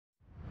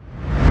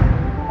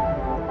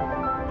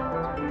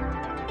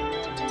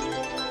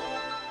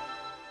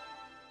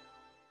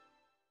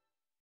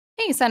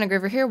Hey,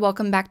 Sonograver here.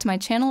 Welcome back to my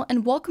channel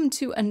and welcome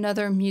to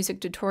another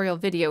music tutorial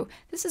video.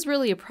 This is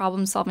really a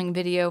problem-solving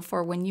video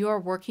for when you are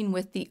working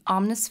with the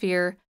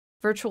Omnisphere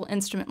Virtual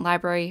Instrument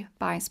Library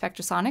by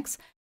Spectrasonics.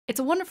 It's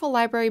a wonderful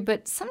library,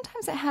 but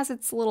sometimes it has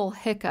its little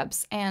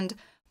hiccups, and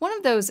one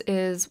of those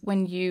is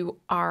when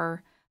you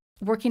are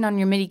working on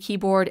your MIDI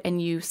keyboard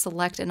and you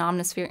select an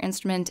Omnisphere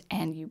instrument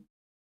and you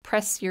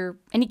press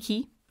any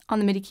key on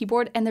the MIDI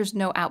keyboard and there's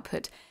no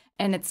output.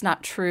 And it's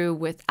not true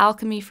with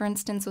Alchemy, for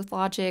instance, with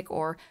Logic,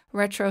 or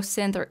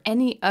RetroSynth, or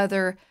any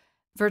other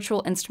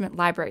virtual instrument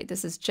library.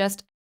 This is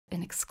just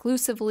an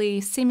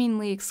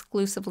seemingly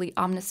exclusively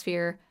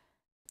Omnisphere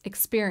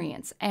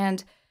experience.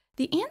 And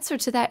the answer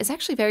to that is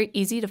actually very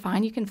easy to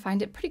find. You can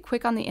find it pretty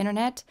quick on the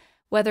internet,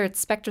 whether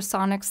it's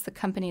Spectrasonics, the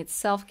company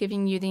itself,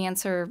 giving you the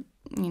answer,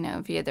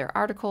 via their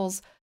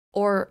articles,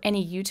 or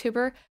any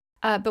YouTuber.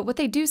 But what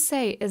they do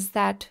say is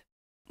that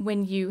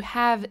when you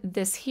have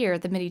this here,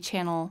 the MIDI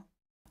channel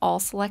all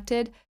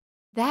selected,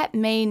 that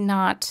may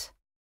not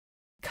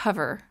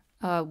cover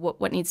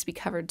what needs to be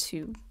covered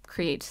to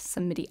create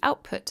some MIDI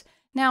output.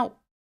 Now,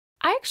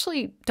 I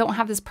actually don't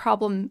have this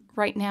problem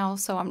right now,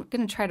 so I'm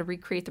going to try to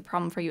recreate the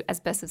problem for you as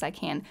best as I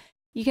can.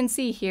 You can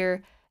see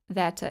here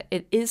that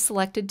it is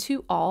selected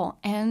to all,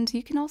 and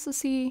you can also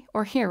see,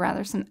 or hear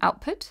rather, some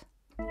output.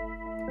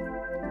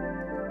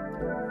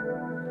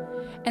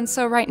 And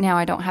so right now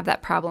I don't have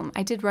that problem.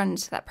 I did run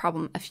into that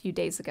problem a few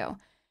days ago.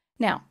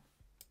 Now,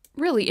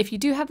 really, if you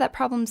do have that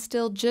problem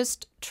still,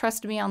 just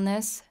trust me on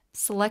this.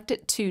 Select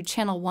it to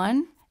channel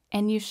 1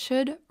 and you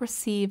should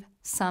receive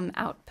some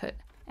output.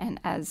 And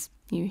as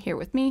you hear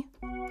with me,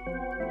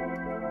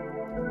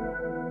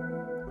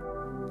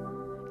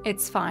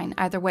 it's fine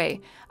either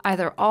way,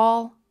 either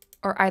all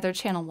or either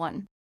channel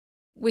 1.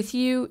 With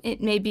you,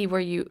 it may be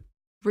where you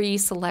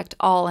reselect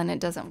all and it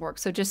doesn't work.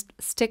 So just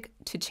stick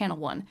to channel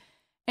 1.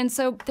 And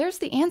so there's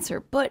the answer,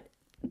 but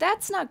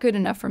that's not good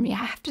enough for me. I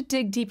have to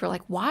dig deeper.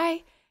 Like,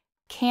 why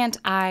can't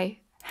I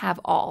have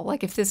all?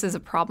 Like, if this is a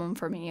problem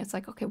for me, it's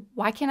like, okay,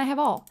 why can't I have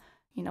all?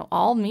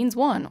 All means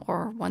 1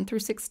 or 1 through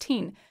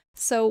 16.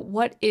 So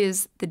what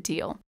is the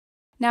deal?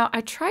 Now,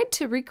 I tried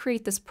to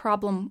recreate this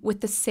problem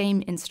with the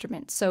same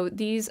instrument. So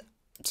these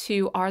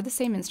two are the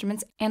same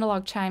instruments.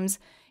 Analog chimes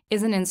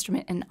is an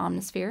instrument in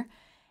Omnisphere,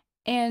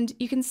 and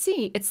you can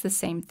see it's the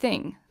same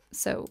thing.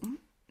 So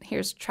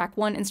here's track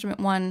 1,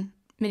 instrument 1,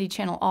 MIDI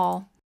channel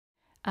all,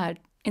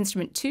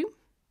 instrument 2,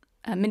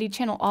 MIDI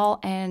channel all,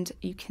 and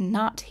you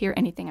cannot hear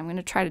anything. I'm going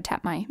to try to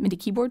tap my MIDI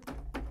keyboard.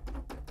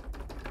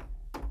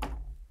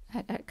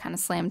 I kind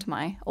of slammed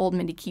my old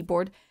MIDI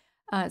keyboard,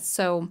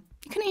 so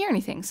you couldn't hear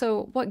anything.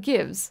 So what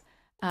gives?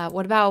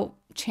 What about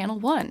channel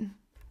 1?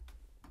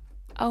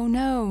 Oh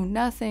no,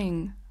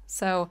 nothing.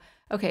 So,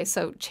 okay,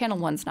 so channel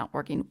 1's not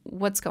working.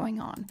 What's going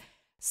on?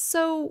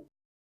 So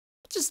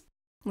just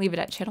leave it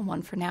at channel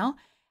 1 for now.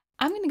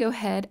 I'm going to go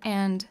ahead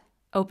and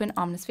open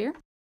Omnisphere.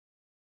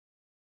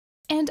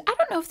 And I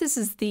don't know if this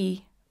is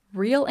the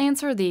real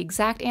answer, the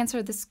exact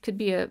answer. This could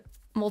be a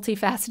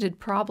multifaceted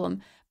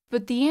problem.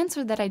 But the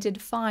answer that I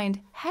did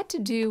find had to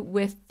do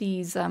with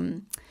these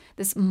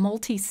this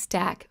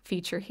multi-stack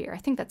feature here. I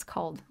think that's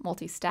called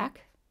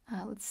multi-stack.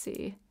 Let's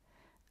see.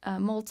 I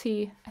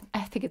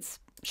think it's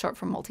short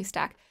for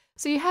multi-stack.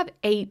 So you have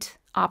 8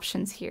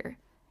 options here,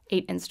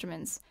 8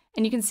 instruments.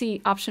 And you can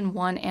see option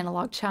 1,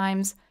 analog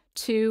chimes,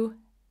 2,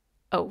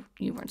 oh,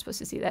 you weren't supposed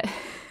to see that.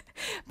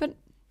 But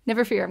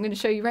never fear, I'm going to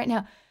show you right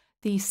now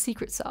the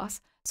secret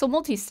sauce. So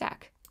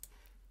multi-stack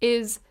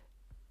is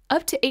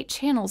up to 8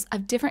 channels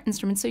of different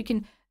instruments, so you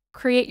can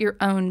create your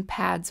own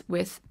pads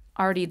with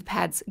already the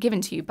pads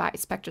given to you by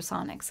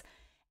Spectrasonics.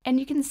 And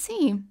you can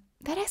see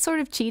that I sort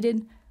of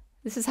cheated.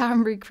 This is how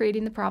I'm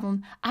recreating the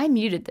problem. I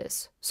muted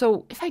this.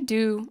 So if I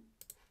do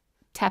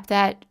tap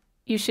that,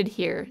 you should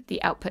hear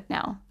the output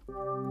now.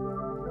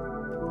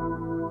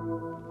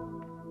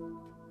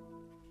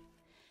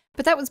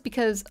 But that was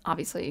because,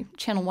 obviously,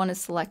 channel 1 is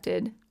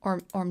selected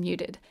or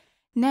muted.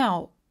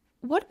 Now,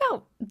 what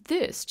about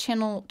this?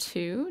 Channel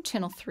 2,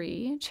 channel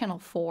 3, channel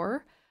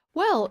 4?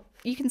 Well,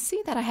 you can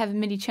see that I have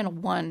MIDI channel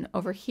 1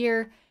 over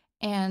here,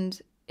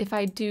 and if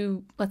I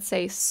do, let's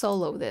say,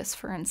 solo this,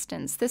 for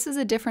instance, this is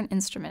a different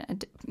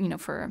instrument,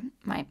 for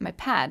my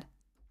pad,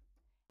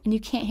 and you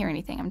can't hear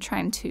anything. I'm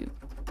trying to,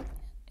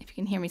 if you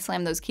can hear me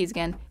slam those keys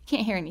again, you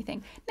can't hear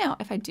anything. Now,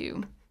 if I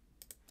do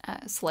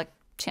select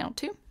channel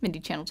 2, MIDI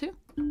channel 2,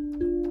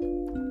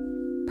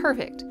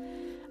 perfect.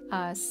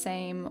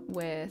 Same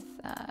with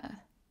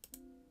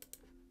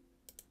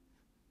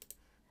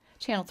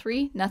channel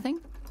 3, nothing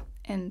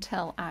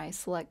until I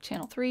select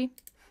channel 3.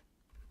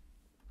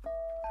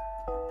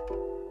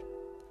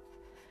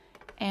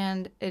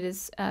 And it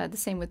is the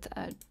same with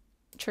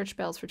church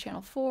bells for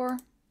channel 4.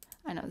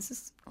 I know this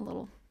is a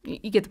little,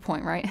 you get the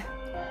point, right?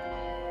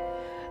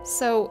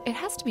 So it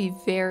has to be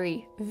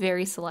very,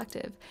 very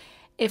selective.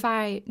 If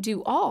I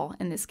do all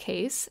in this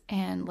case,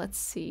 and let's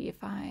see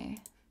if I,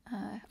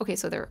 okay,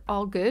 so they're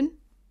all good.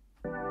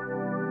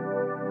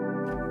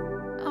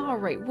 All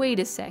right, wait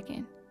a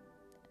second.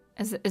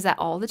 Is that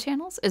all the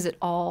channels? Is it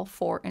all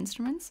 4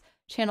 instruments?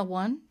 Channel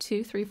 1,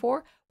 2, 3,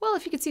 4? Well,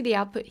 if you can see the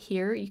output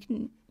here,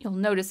 you'll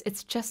notice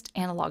it's just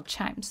analog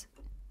chimes.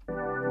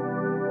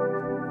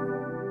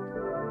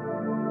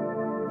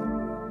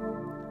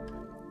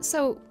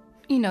 So,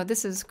 you know,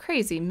 this is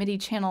crazy. MIDI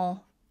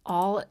channel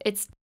all,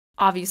 it's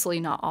obviously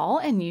not all,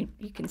 and you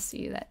can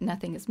see that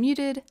nothing is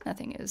muted,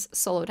 nothing is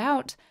soloed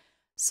out.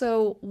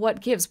 So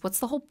what gives? What's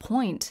the whole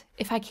point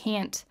if I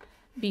can't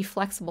be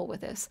flexible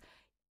with this?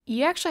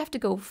 You actually have to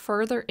go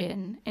further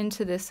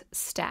into this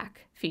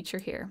stack feature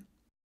here.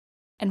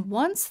 And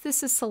once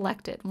this is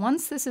selected,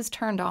 once this is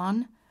turned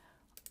on,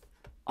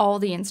 all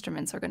the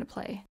instruments are going to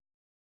play.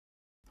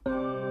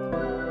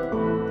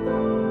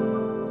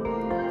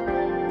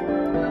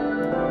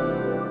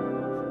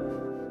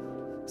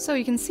 So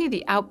you can see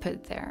the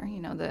output there, you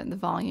know, the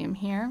volume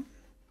here.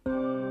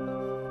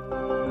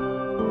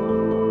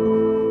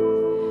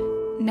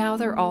 Now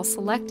they're all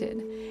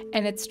selected.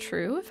 And it's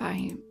true, if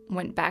I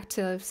went back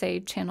to, say,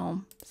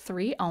 channel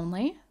 3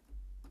 only,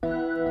 it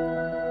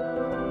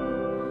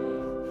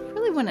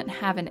really wouldn't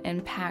have an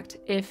impact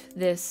if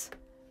this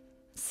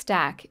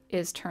stack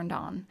is turned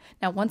on.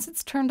 Now, once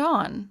it's turned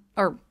on,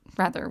 or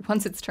rather,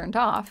 once it's turned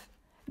off,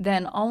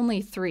 then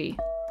only 3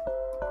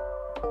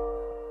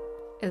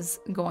 is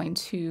going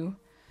to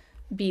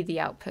be the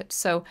output.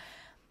 So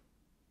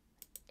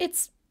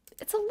it's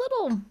a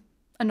little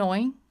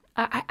annoying.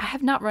 I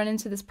have not run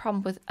into this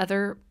problem with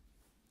other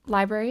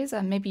libraries.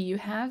 Maybe you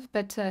have,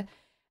 but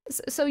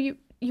so you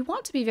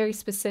want to be very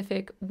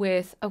specific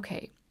with,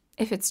 okay,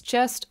 if it's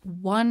just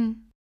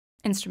one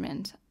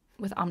instrument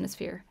with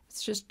Omnisphere,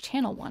 it's just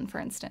channel 1, for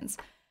instance,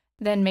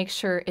 then make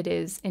sure it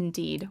is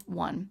indeed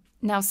 1.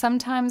 Now,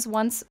 sometimes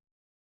once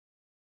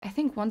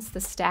the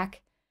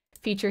stack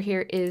feature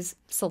here is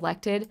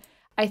selected,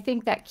 I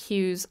think that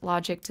cues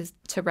Logic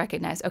to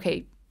recognize,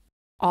 okay,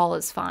 all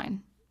is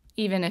fine,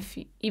 even if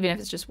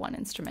it's just one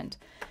instrument.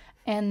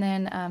 And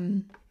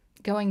then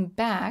going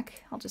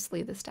back, I'll just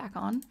leave the stack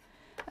on.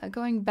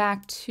 Going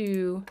back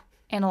to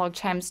analog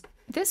chimes,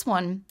 this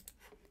one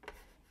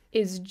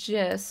is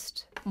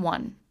just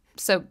 1,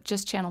 so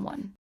just channel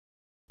 1.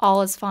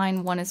 All is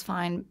fine, 1 is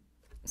fine,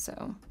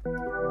 so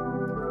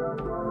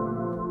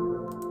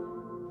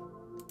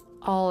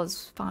all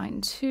is fine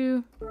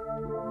too.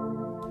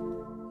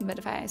 But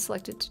if I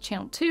select it to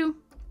channel 2,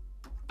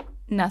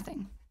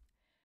 nothing.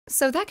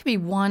 So that could be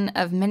one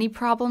of many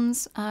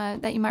problems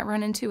that you might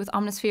run into with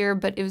Omnisphere,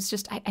 but it was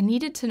just, I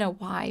needed to know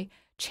why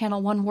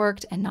channel 1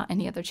 worked and not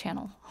any other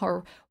channel,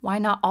 or why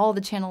not all the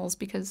channels,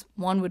 because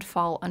one would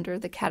fall under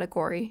the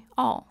category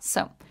all.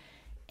 So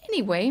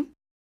anyway,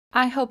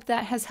 I hope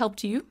that has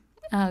helped you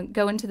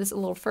go into this a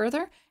little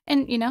further.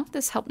 And, you know,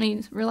 this helped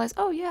me realize,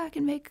 oh yeah, I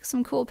can make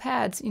some cool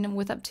pads, you know,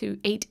 with up to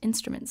 8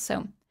 instruments.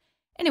 So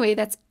anyway,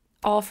 that's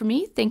all for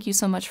me. Thank you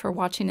so much for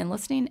watching and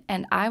listening,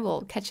 and I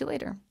will catch you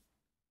later.